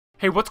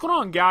Hey, what's going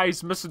on,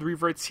 guys? Mr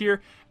TheRevertz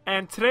here,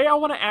 and today I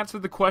want to answer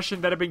the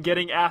question that I've been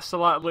getting asked a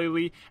lot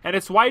lately, and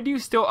it's why do you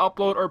still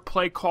upload or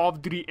play Call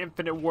of Duty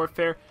Infinite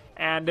Warfare?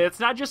 And it's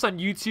not just on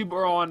YouTube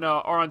or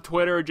on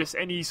Twitter or just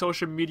any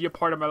social media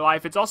part of my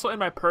life. It's also in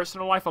my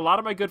personal life. A lot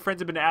of my good friends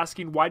have been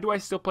asking, why do I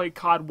still play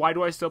COD? Why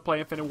do I still play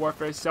Infinite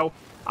Warfare? So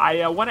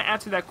I want to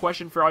answer that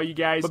question for all you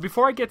guys. But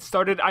before I get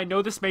started, I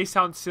know this may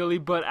sound silly,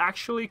 but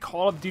actually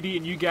Call of Duty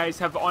and you guys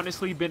have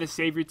honestly been a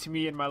savior to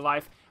me in my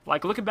life.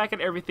 Like, looking back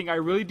at everything, I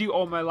really do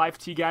owe my life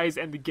to you guys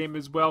and the game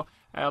as well.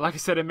 Like I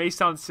said, it may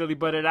sound silly,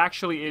 but it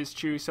actually is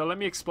true. So let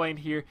me explain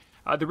here.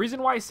 The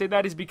reason why I say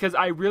that is because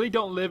I really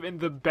don't live in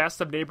the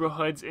best of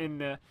neighborhoods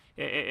in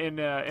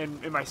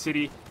my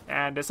city,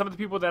 and some of the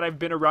people that I've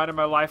been around in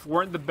my life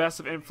weren't the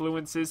best of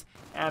influences,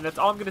 and that's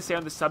all I'm going to say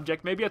on the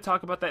subject. Maybe I'll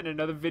talk about that in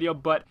another video,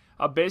 but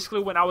basically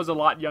when I was a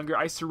lot younger,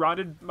 I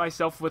surrounded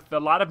myself with a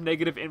lot of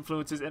negative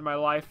influences in my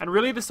life, and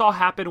really this all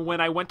happened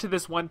when I went to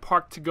this one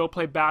park to go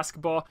play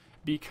basketball,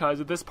 because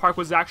this park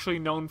was actually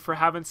known for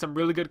having some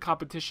really good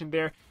competition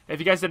there. If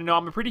you guys didn't know,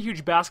 I'm a pretty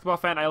huge basketball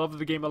fan. I love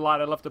the game a lot.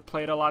 I love to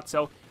play it a lot.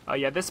 So,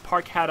 yeah, this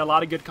park had a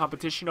lot of good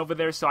competition over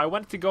there. So I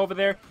wanted to go over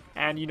there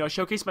and, you know,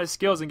 showcase my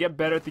skills and get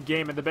better at the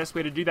game. And the best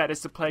way to do that is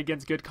to play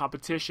against good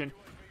competition.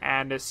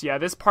 And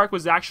this park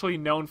was actually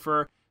known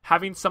for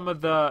having some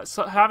of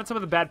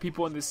the bad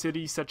people in the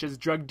city, such as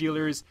drug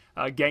dealers,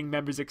 gang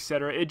members,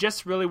 etc. It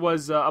just really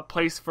was a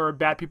place for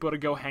bad people to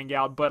go hang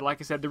out. But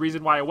like I said, the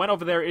reason why I went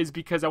over there is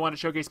because I want to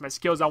showcase my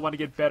skills. I want to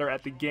get better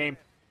at the game.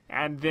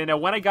 And then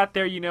when I got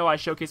there, you know, I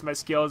showcased my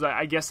skills.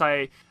 I guess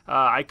I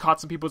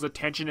caught some people's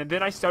attention, and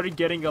then I started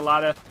getting a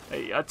lot of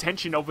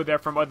attention over there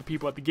from other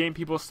people at the game.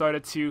 People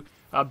started to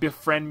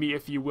befriend me,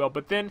 if you will.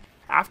 But then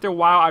after a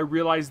while, I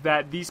realized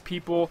that these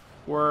people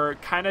were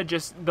kind of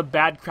just the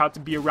bad crowd to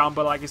be around.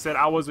 But like I said,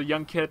 I was a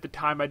young kid at the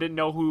time. I didn't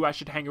know who I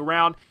should hang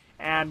around,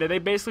 and they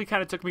basically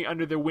kind of took me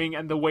under their wing.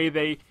 And the way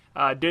they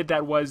did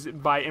that was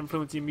by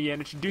influencing me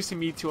and introducing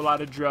me to a lot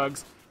of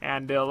drugs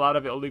and a lot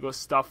of illegal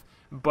stuff.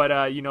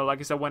 But, you know, like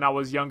I said, when I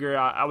was younger,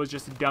 I was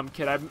just a dumb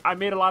kid. I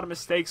made a lot of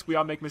mistakes. We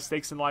all make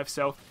mistakes in life,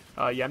 so,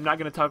 yeah, I'm not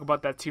going to talk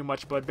about that too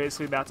much, but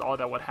basically that's all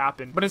that would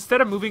happen. But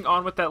instead of moving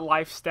on with that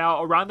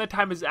lifestyle, around that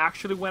time is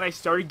actually when I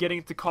started getting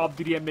into Call of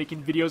Duty and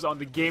making videos on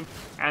the game.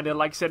 And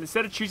like I said,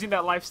 instead of choosing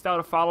that lifestyle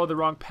to follow the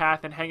wrong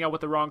path and hang out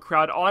with the wrong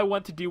crowd, all I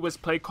wanted to do was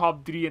play Call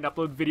of Duty and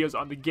upload videos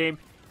on the game.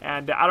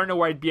 And I don't know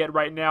where I'd be at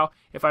right now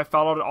if I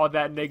followed all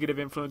that negative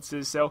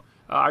influences. So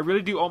I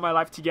really do owe my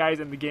life to you guys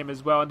and the game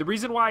as well. And the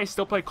reason why I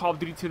still play Call of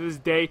Duty to this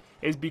day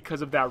is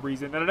because of that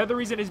reason. And another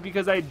reason is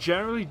because I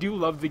generally do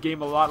love the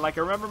game a lot. Like,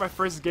 I remember my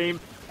first game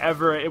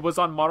ever, it was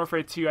on Modern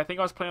Warfare 2. I think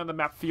I was playing on the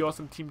map Field,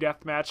 some team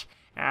deathmatch.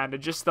 And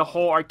just the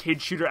whole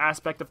arcade shooter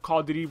aspect of Call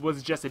of Duty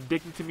was just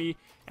addicting to me.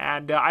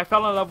 And I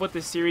fell in love with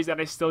this series, and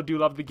I still do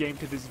love the game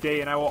to this day.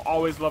 And I will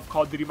always love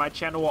Call of Duty. My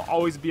channel will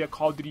always be a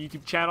Call of Duty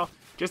YouTube channel,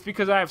 just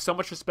because I have so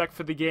much respect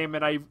for the game,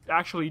 and I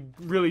actually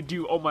really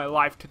do owe my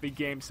life to the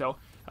game. So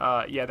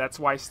yeah, that's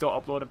why I still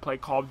upload and play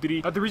Call of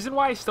Duty. The reason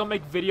why I still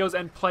make videos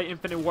and play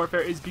Infinite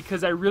Warfare is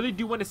because I really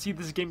do want to see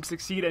this game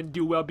succeed and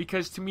do well,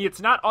 because to me it's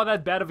not all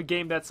that bad of a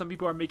game that some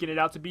people are making it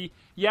out to be.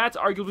 Yeah, it's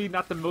arguably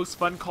not the most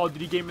fun Call of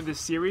Duty game in this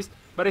series,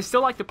 but I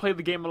still like to play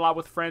the game a lot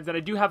with friends, and I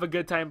do have a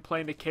good time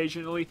playing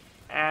occasionally.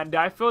 And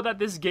I feel that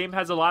this game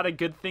has a lot of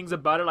good things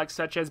about it, like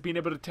such as being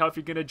able to tell if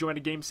you're going to join a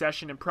game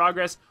session in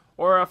progress,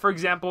 or for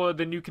example,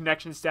 the new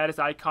connection status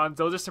icons.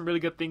 Those are some really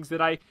good things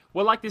that I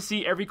would like to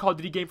see every Call of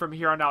Duty game from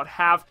here on out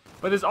have.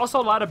 But there's also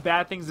a lot of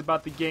bad things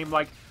about the game,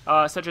 like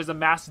such as a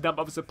mass dump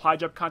of supply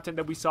drop content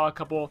that we saw a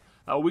couple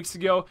weeks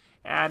ago.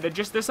 And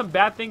there's some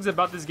bad things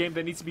about this game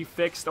that needs to be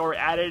fixed or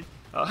added.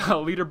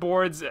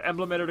 Leaderboards,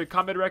 emblem editor,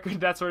 comment record,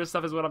 that sort of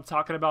stuff is what I'm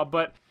talking about.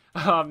 But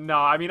no,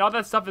 I mean, all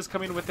that stuff is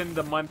coming within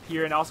the month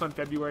here, and also in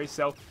February,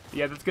 so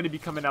yeah, that's going to be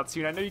coming out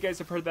soon. I know you guys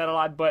have heard that a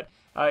lot, but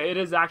it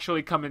is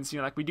actually coming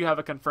soon. Like, we do have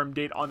a confirmed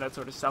date on that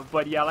sort of stuff.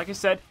 But yeah, like I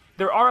said,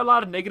 there are a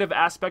lot of negative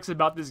aspects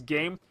about this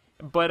game,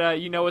 but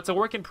you know, it's a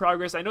work in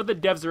progress. I know the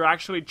devs are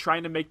actually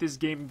trying to make this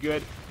game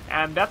good,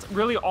 and that's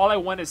really all I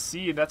want to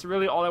see, and that's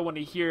really all I want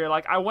to hear.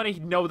 Like, I want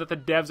to know that the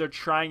devs are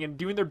trying and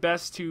doing their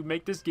best to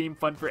make this game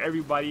fun for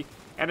everybody,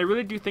 and I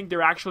really do think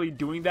they're actually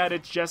doing that.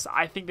 It's just,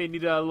 I think they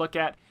need to look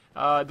at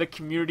the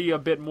community a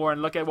bit more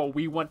and look at what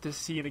we want to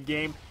see in a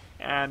game.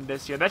 And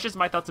yeah, that's just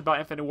my thoughts about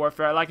Infinite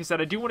Warfare. Like I said,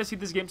 I do want to see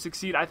this game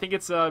succeed. I think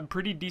it's a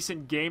pretty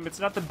decent game.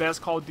 It's not the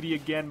best Call of Duty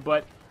again,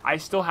 but I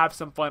still have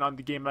some fun on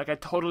the game. Like, I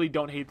totally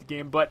don't hate the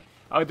game, but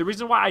the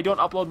reason why I don't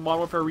upload Modern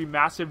Warfare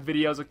Remastered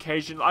videos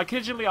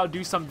occasionally I'll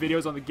do some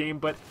videos on the game,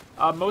 but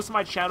most of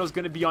my channel is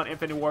going to be on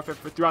Infinite Warfare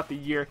for throughout the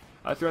year,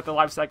 throughout the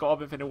life cycle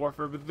of Infinite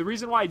Warfare. But the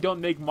reason why I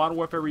don't make Modern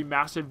Warfare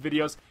Remastered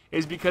videos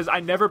is because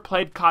I never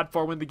played COD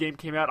 4 when the game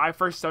came out. I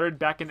first started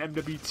back in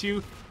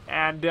MW2,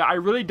 and I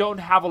really don't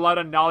have a lot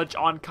of knowledge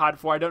on COD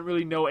 4. I don't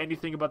really know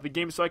anything about the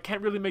game, so I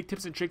can't really make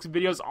tips and tricks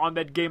videos on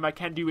that game. I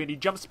can't do any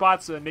jump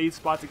spots, nade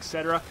spots,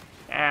 etc.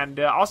 And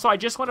also, I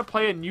just want to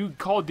play a new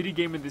Call of Duty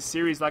game in this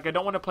series. Like, I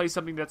don't want to play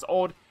something that's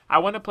old. I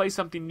want to play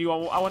something new.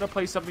 I want to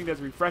play something that's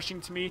refreshing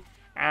to me.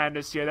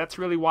 And so yeah, that's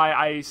really why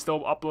I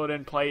still upload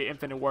and play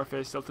Infinite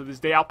Warfare still to this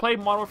day. I'll play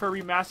Modern Warfare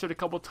Remastered a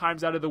couple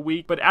times out of the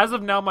week, but as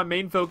of now, my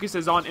main focus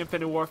is on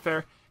Infinite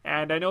Warfare.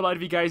 And I know a lot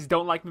of you guys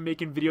don't like me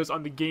making videos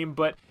on the game,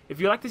 but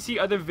if you like to see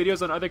other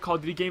videos on other Call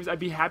of Duty games, I'd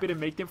be happy to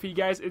make them for you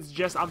guys. It's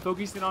just I'm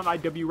focusing on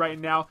IW right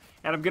now,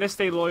 and I'm going to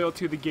stay loyal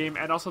to the game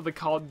and also the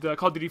Call of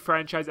Duty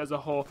franchise as a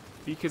whole,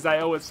 because I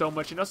owe it so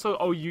much and also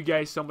owe you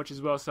guys so much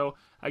as well. So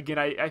again,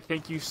 I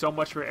thank you so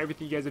much for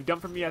everything you guys have done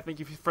for me. I thank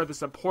you for the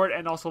support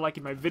and also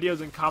liking my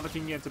videos and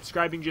commenting and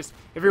subscribing. Just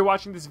if you're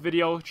watching this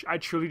video, I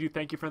truly do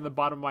thank you from the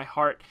bottom of my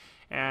heart.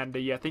 And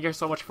yeah, thank you guys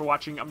so much for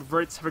watching. I'm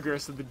TheRevertz. Have a great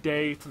rest of the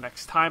day. Till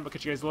next time, I'll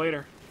catch you guys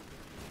later.